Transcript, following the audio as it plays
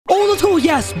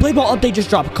yes. Blade Ball update just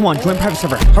dropped. Come on, join private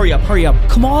server. Hurry up, hurry up.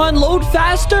 Come on, load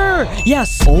faster.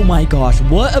 Yes. Oh my gosh.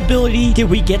 What ability did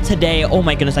we get today? Oh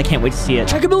my goodness, I can't wait to see it.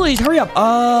 Check abilities. Hurry up.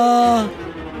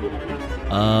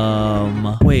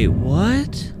 Wait,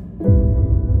 what?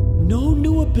 No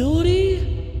new ability?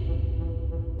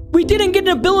 We didn't get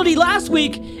an ability last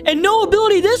week and no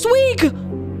ability this week.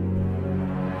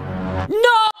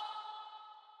 No!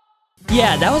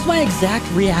 Yeah, that was my exact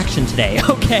reaction today,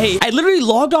 okay? I literally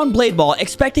logged on Blade Ball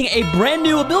expecting a brand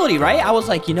new ability, right? I was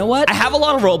like, you know what? I have a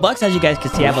lot of Robux. As you guys can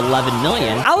see, I have 11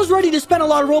 million. I was ready to spend a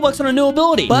lot of Robux on a new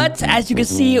ability. But as you can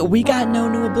see, we got no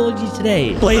new ability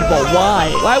today. Blade Ball,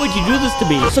 why? Why would you do this to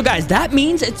me? So guys, that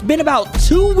means it's been about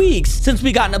 2 weeks since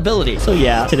we got an ability. So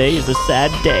yeah, today is a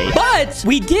sad day. But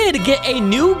we did get a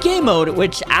new game mode,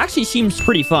 which actually seems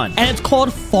pretty fun. And it's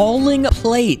called Falling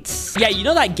Plates. Yeah, you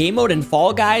know that game mode in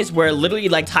Fall Guys where literally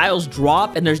like tiles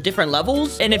drop and there's different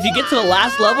levels, and if you get to the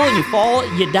last level and you fall,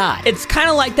 you die. It's kind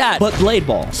of like that, but Blade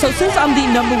Ball. So since I'm the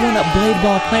 #1 Blade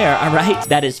Ball player, all right,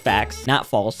 that is facts, not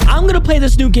false, I'm gonna play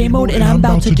this new game mode and I'm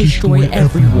about to destroy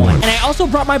everyone. And I also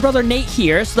brought my brother Nate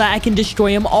here so that I can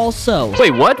destroy him also.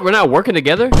 Wait, what? We're not working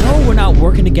together? No, we're not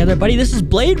working together, buddy. This is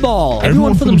Blade Ball.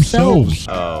 Everyone for themselves.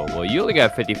 Oh, well, you only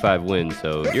got 55 wins,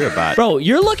 so you're a bot. Bro,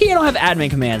 you're lucky I don't have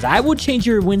admin commands. I would change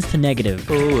your wins to negative.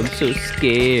 Oh, I'm so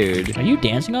scared. Are you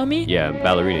dancing on me? Yeah,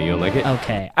 ballerina. You don't like it?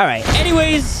 Okay. All right.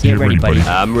 Anyways, get ready, buddy.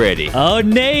 I'm ready. Oh,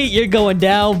 Nate, you're going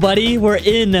down, buddy. We're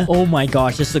in. Oh my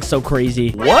gosh, this looks so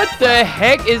crazy. What the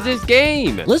heck is this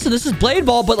game? Listen, this is Blade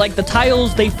Ball, but like the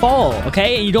tiles, they fall,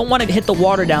 okay? And you don't want to hit the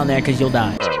water down there because you'll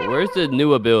die. Bro, where's the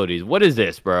new abilities? What is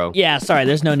this, bro? Yeah, sorry,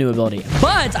 there's no new ability.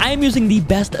 But I am using the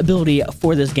best ability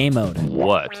for this game mode.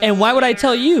 What? And why would I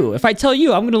tell you? If I tell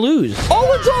you, I'm going to lose. Oh,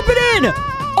 we're dropping in.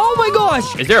 Oh my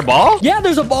gosh. Is there a ball? Yeah,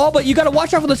 there's a ball, but you got to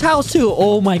watch out for the tiles too.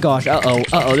 Oh my gosh. Uh-oh.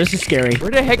 Uh-oh, this is scary. Where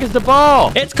the heck is the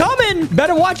ball? It's coming.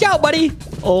 Better watch out, buddy.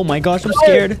 Oh my gosh, I'm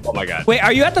scared. Oh my god. Wait,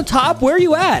 are you at the top? Where are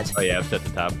you at? Oh yeah, I'm at the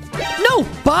top. No,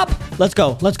 Bob. Let's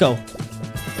go. Let's go.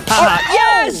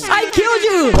 Yes! I killed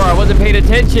you! Bro, I wasn't paying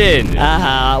attention.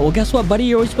 Well, guess what, buddy?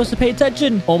 You're always supposed to pay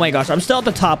attention. Oh my gosh, I'm still at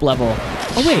the top level.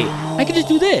 Oh, wait. I can just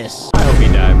do this. I hope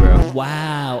you die, bro.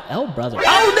 Wow. Oh, brother.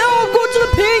 Oh, no! I'm going to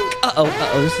the pink! Uh-oh.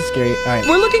 Uh-oh. This is scary. All right.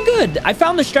 We're looking good. I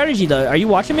found the strategy, though. Are you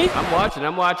watching me?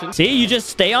 I'm watching. See? You just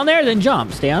stay on there, then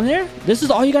jump. Stay on there. This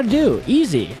is all you got to do.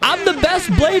 Easy. I'm the best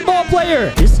Blade Ball player.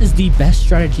 This is the best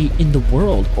strategy in the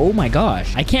world. Oh, my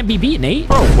gosh. I can't be beat, Nate.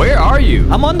 Bro, where are you?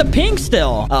 I'm on the pink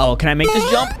still. Uh-oh. Can I make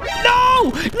this jump?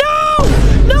 No! No!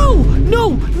 No! No!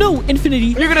 No! Infinity.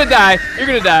 You're gonna die. You're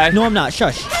gonna die. No, I'm not.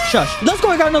 Shush. Shush. Let's go.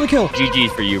 I got another kill.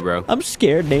 GG's for you, bro. I'm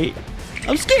scared, Nate.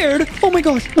 I'm scared. Oh, my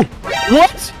gosh.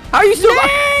 What? How are you still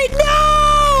Nate, no!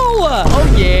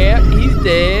 Oh, yeah. He's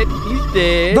dead. He's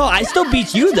dead. Bro, I still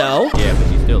beat you, though. Yeah,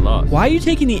 but you still lost. Why are you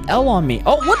taking the L on me?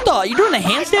 Oh, what the? You doing a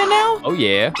handstand now? Oh,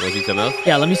 yeah. Want to see something else?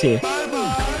 Yeah, let me see.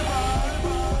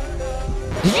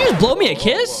 Did you just blow me a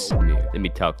kiss? Let me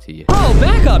talk to you. Bro,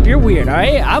 back up. You're weird, all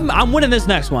right? I'm winning this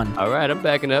next one. All right, I'm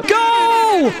backing up. Go!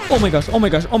 Oh, my gosh. Oh, my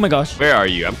gosh. Oh, my gosh. Where are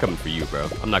you? I'm coming for you, bro.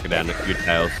 I'm knocking down your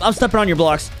tiles. I'm stepping on your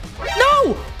blocks.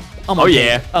 No! Oh,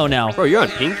 yeah. Oh, no. Bro, you're on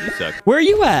pink. You suck. Where are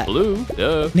you at? Blue.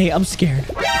 Duh. Nate, I'm scared.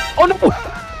 Oh, no.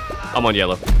 I'm on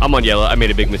yellow. I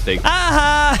made a big mistake.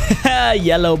 Aha!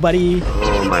 Yellow, buddy.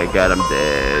 Oh, my God. I'm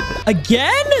dead.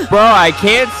 Again? Bro, I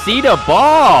can't see the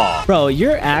ball. Bro,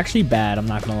 you're actually bad. I'm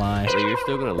not going to lie. Well, you're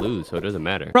still going to lose, so it doesn't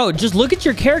matter. Bro, just look at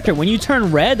your character. When you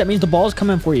turn red, that means the ball's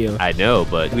coming for you. I know,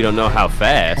 but we don't know how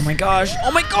fast. Oh, my gosh.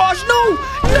 Oh, my gosh. No.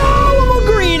 No, I'm on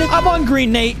green. I'm on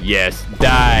green, Nate. Yes.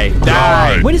 Die.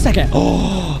 Die. Wait a second.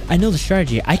 Oh, I know the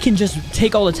strategy. I can just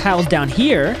take all the tiles down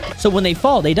here, so when they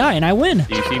fall, they die, and I win.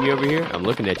 Do you see me over here? I'm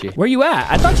looking at you. Where you at?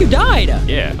 I thought you died.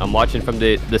 Yeah, I'm watching from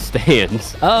the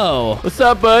stands. Oh. What's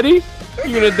up, buddy?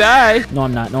 You're gonna die. No,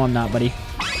 I'm not. No, I'm not, buddy.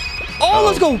 Oh,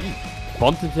 let's go.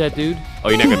 Bumped into that dude. Oh,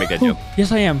 you're not gonna make that jump.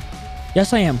 Yes, I am.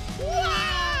 Yes, I am.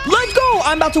 Let's go.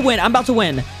 I'm about to win. I'm about to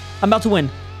win. I'm about to win.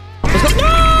 Let's go.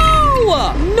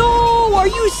 No! No! Are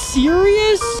you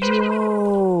serious?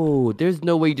 No, there's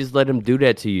no way you just let him do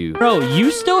that to you. Bro,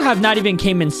 you still have not even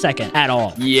came in second at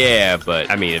all. Yeah, but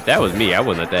I mean, if that was me, I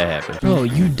wouldn't let that happen. Bro,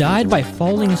 you died by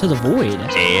falling into the void.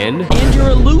 And you're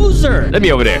a loser. Let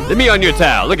me over there. Let me on your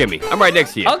towel. Look at me. I'm right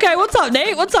next to you. Okay, what's up,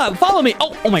 Nate? What's up? Follow me.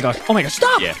 Oh my gosh. Oh my gosh.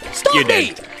 Stop. Yeah, Stop, you're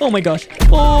Nate. dead. Oh my gosh.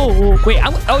 Oh, wait.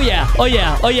 Oh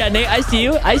yeah, Nate. I see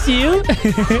you. I see you.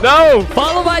 No.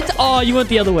 Follow my. Oh, you went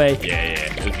the other way. Yeah.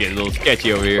 It's getting a little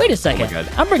sketchy over here. Wait a second. Oh my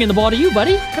God. I'm bringing the ball to you,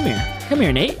 buddy. Come here. Come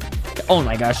here, Nate. Oh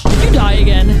my gosh. Did you die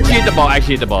again? She hit the ball.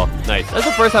 Actually hit the ball. Nice. That's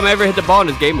the first time I ever hit the ball in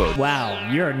this game mode.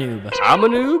 Wow, you're a noob. I'm a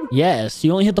noob? Yes,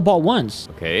 you only hit the ball once.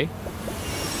 Okay.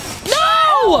 No!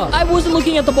 I wasn't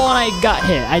looking at the ball and I got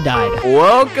hit. I died.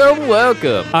 Welcome,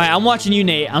 welcome. All right, I'm watching you,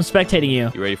 Nate. I'm spectating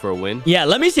you. You ready for a win? Yeah,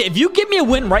 let me see. If you give me a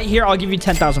win right here, I'll give you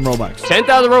 10,000 Robux.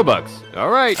 10,000 Robux. All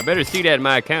right. I better see that in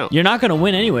my account. You're not going to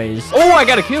win anyways. Oh, I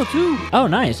got a kill too. Oh,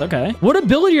 nice. Okay. What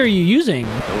ability are you using?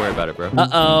 Don't worry about it, bro.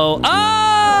 Uh-oh.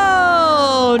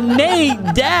 Oh,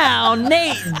 Nate down.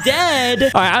 Nate dead.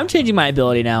 All right, I'm changing my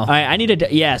ability now. All right, I need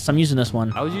a... Yes, I'm using this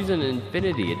one. I was using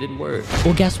Infinity. It didn't work.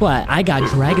 Well, guess what? I got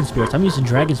Dragon Spirits. I'm using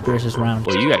Dragon Spirits this round.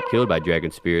 Well, you got killed by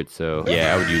Dragon Spirit, so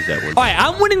yeah, I would use that one. All right,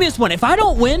 I'm winning this one. If I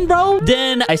don't win, bro,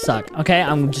 then I suck. Okay,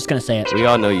 I'm just gonna say it. We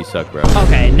all know you suck, bro.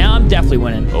 Okay, now I'm definitely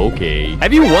winning. Okay.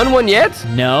 Have you won one yet?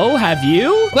 No, have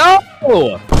you? No.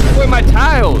 Where are my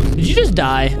tiles? Did you just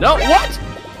die? No. What?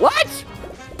 What?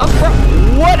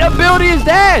 What ability is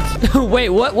that? Wait,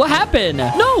 what happened?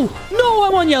 No,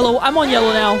 I'm on yellow. I'm on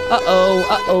yellow now.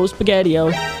 Uh-oh,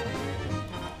 Spaghetti-O.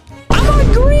 I'm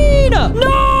on green.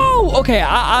 No. Okay,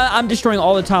 I'm destroying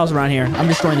all the tiles around here. I'm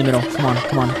destroying the middle.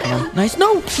 Come on. Nice.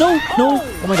 No.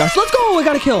 Oh my gosh, let's go. I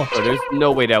got a kill. Oh, there's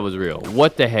no way that was real.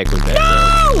 What the heck was that?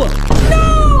 No.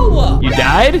 You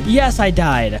died? Yes, I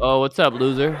died. Oh, what's up,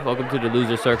 loser? Welcome to the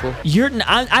loser circle.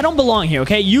 I don't belong here,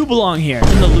 okay? You belong here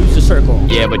in the loser circle.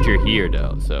 Yeah, but you're here,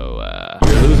 though, so,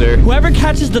 you're a loser. Whoever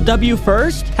catches the W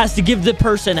first has to give the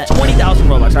person 20,000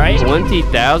 Robux, all right?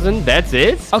 20,000? That's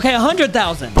it? Okay,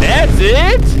 100,000. That's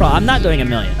it? Bro, I'm not doing a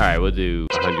million. All right, we'll do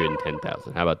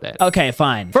 110,000. How about that? Okay,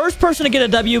 fine. First person to get a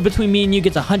W between me and you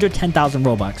gets 110,000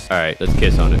 Robux. All right, let's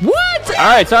kiss on it. What? All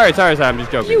right, sorry. I'm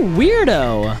just joking. You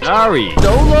weirdo. Sorry.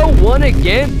 Solo won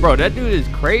again? Bro, that dude is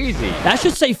crazy. That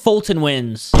should say Foltyn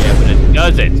wins. Yeah, but it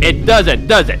doesn't. It doesn't,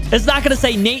 does it? It's not going to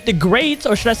say Nate the Great,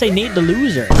 or should I say Nate the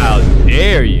Loser? How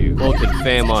dare you? Foltyn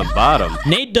fam on bottom.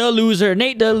 Nate the Loser.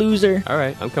 Nate the Loser. All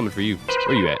right, I'm coming for you.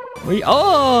 Where you at?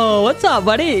 Oh, what's up,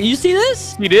 buddy? You see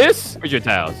this? See this? Where's your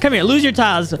tiles? Come here, lose your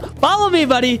tiles. Follow me,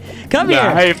 buddy. Come here.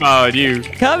 I ain't following you.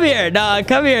 Come here. Nah,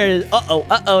 come here.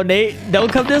 Uh-oh, Nate.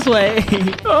 Don't come this way.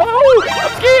 Oh,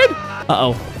 I'm scared.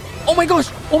 Uh-oh. Oh my gosh.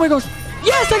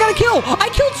 Yes, I got a kill. I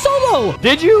killed Solo.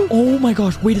 Did you? Oh my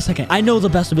gosh. Wait a second. I know the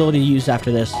best ability to use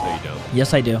after this. No, you don't.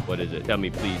 Yes, I do. What is it? Tell me,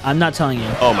 please. I'm not telling you.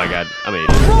 Oh my god. I'm an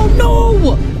idiot. Bro,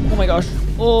 no. Oh my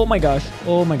gosh.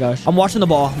 I'm watching the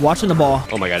ball.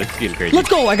 Oh my god, it's getting crazy. Let's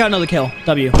go. I got another kill.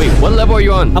 W. Wait, what level are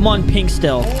you on? I'm on pink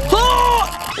still.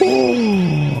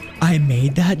 Oh, I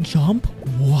made that jump.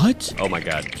 What? Oh my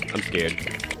god. I'm scared.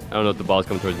 I don't know if the ball's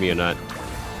coming towards me or not.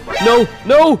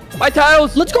 No! My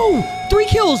tiles! Let's go! 3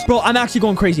 kills! Bro, I'm actually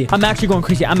going crazy. I'm actually gonna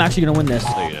win this.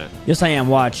 No, you're not. Yes, I am.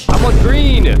 Watch. I'm on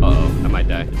green! Uh-oh. I might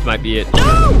die. This might be it. No!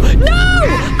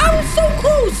 I was so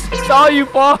close! I saw you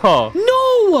fall!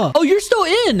 No! Oh, you're still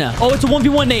in! Oh, it's a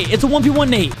 1v1, Nate. It's a 1v1,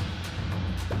 Nate.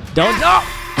 Don't... No!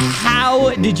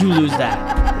 How did you lose that?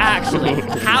 Actually,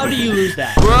 how do you lose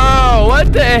that? Bro,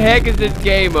 what the heck is this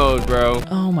game mode, bro?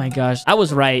 Oh my gosh. I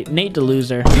was right. Nate the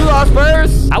loser. You lost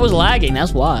first! I was lagging.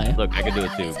 That's why. Look, I can do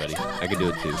it too, buddy. I can do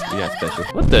it too. You're not special.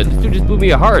 What the? This dude just blew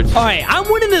me a heart. All right, I'm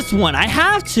winning this one. I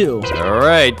have to. All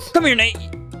right. Come here, Nate.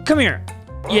 Come here.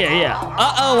 Yeah.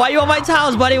 Uh-oh, why you on my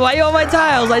tiles, buddy? Why you on my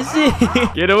tiles? I see.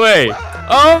 Get away.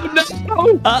 Oh, no.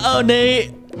 Uh-oh,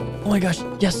 Nate. Oh my gosh.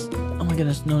 Yes. Oh my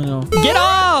goodness. No. Get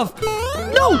off.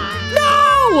 No.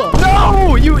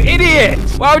 No, you idiot.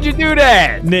 Why would you do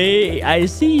that? Nate, I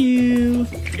see you.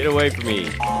 Get away from me.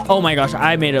 Oh my gosh,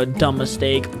 I made a dumb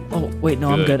mistake. Oh, wait,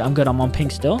 no, Good. I'm good. I'm on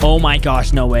pink still. Oh my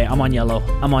gosh, no way. I'm on yellow.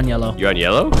 You're on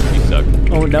yellow? You suck.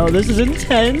 Oh no, this is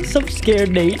intense. I'm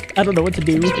scared, Nate. I don't know what to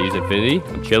do. I use Infinity.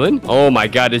 I'm chilling. Oh my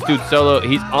god, this dude's solo.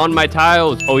 He's on my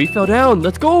tiles. Oh, he fell down.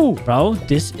 Let's go. Bro,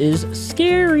 this is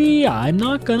scary. I'm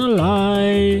not gonna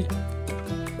lie.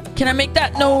 Can I make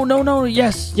that? No.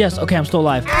 Yes. Okay, I'm still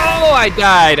alive. Oh, I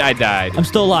died. I'm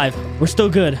still alive. We're still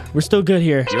good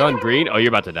here. You're on green? Oh, you're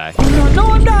about to die.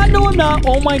 No, I'm not.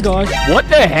 Oh my gosh. What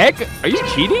the heck? Are you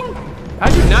cheating?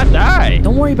 How'd you not die?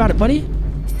 Don't worry about it, buddy.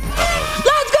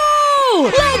 Let's go!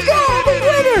 The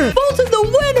winner! Foltyn the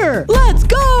winner! Let's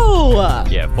go!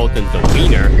 Yeah, Foltyn's the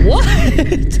wiener. What?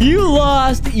 You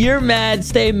lost. You're mad.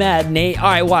 Stay mad, Nate.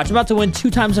 All right, watch. I'm about to win 2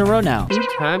 times in a row now. 2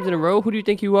 times in a row? Who do you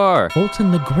think you are?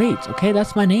 Foltyn the Great. Okay,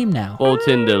 that's my name now.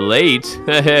 Foltyn the late.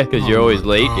 Because you're always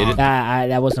late, get it?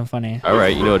 That wasn't funny. All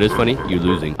right, you know what is funny? You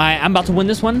losing. I'm about to win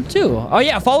this one, too. Oh,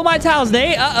 yeah. Follow my tiles,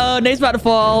 Nate. Uh-oh. Nate's about to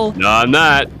fall. No, I'm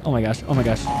not. Oh, my gosh. No!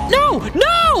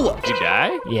 You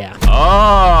die? Yeah.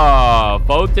 Oh,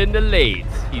 Foltyn the late.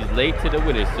 He's late to the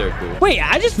winner's circle. Wait,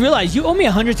 I just realized you owe me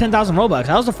 110,000 Robux.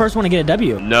 I was the first one to get a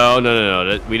W. No.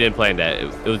 We didn't plan that.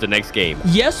 It was the next game.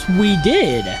 Yes, we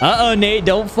did. Uh-oh, Nate.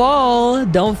 Don't fall.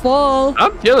 Don't fall.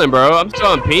 I'm chilling, bro. I'm still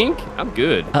on pink. I'm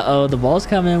good. Uh-oh, the ball's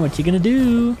coming. What you gonna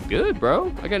do? Good,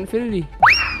 bro. I got infinity.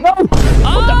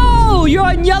 Oh, you're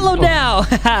on yellow now.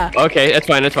 Okay, that's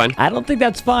fine. That's fine. I don't think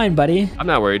that's fine, buddy. I'm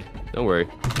not worried. Don't worry.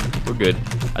 We're good.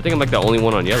 I think I'm like the only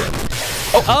one on yellow.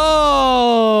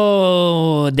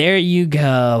 Oh, there you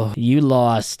go. You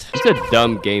lost. It's a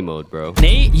dumb game mode, bro.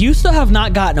 Nate, you still have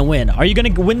not gotten a win. Are you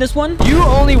going to win this one? You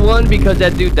only won because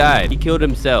that dude died. He killed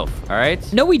himself, all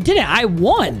right? No, we didn't. I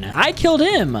won. I killed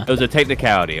him. It was a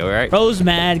technicality, all right? Bro's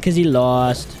mad because he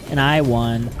lost, and I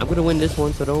won. I'm going to win this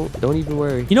one, so don't even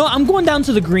worry. You know, I'm going down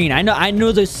to the green. I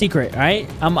know the secret, all right?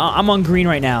 I'm on green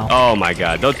right now. Oh, my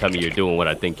God. Don't tell me you're doing what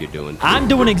I think you're doing. I'm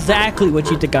doing exactly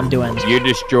what you think I'm doing. You're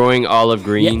destroying all of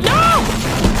green. Yeah. No!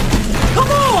 Come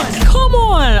on! Come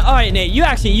on! All right, Nate, you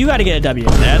got to get a W.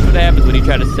 That's what happens when you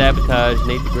try to sabotage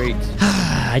Nate the Great.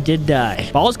 I did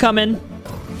die. Ball's coming.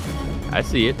 I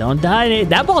see it. Don't die, Nate.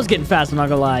 That ball's getting fast, I'm not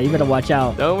gonna lie. You better watch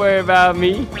out. Don't worry about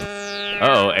me.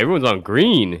 Uh-oh, everyone's on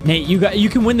green. Nate, you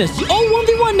can win this. Oh,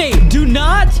 1v1, Nate. Do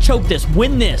not choke this.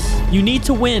 Win this. You need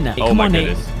to win. Hey, come on,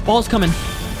 goodness. Nate. Ball's coming.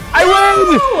 I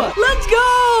win! Let's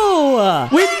go!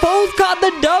 We both got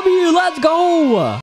the W. Let's go!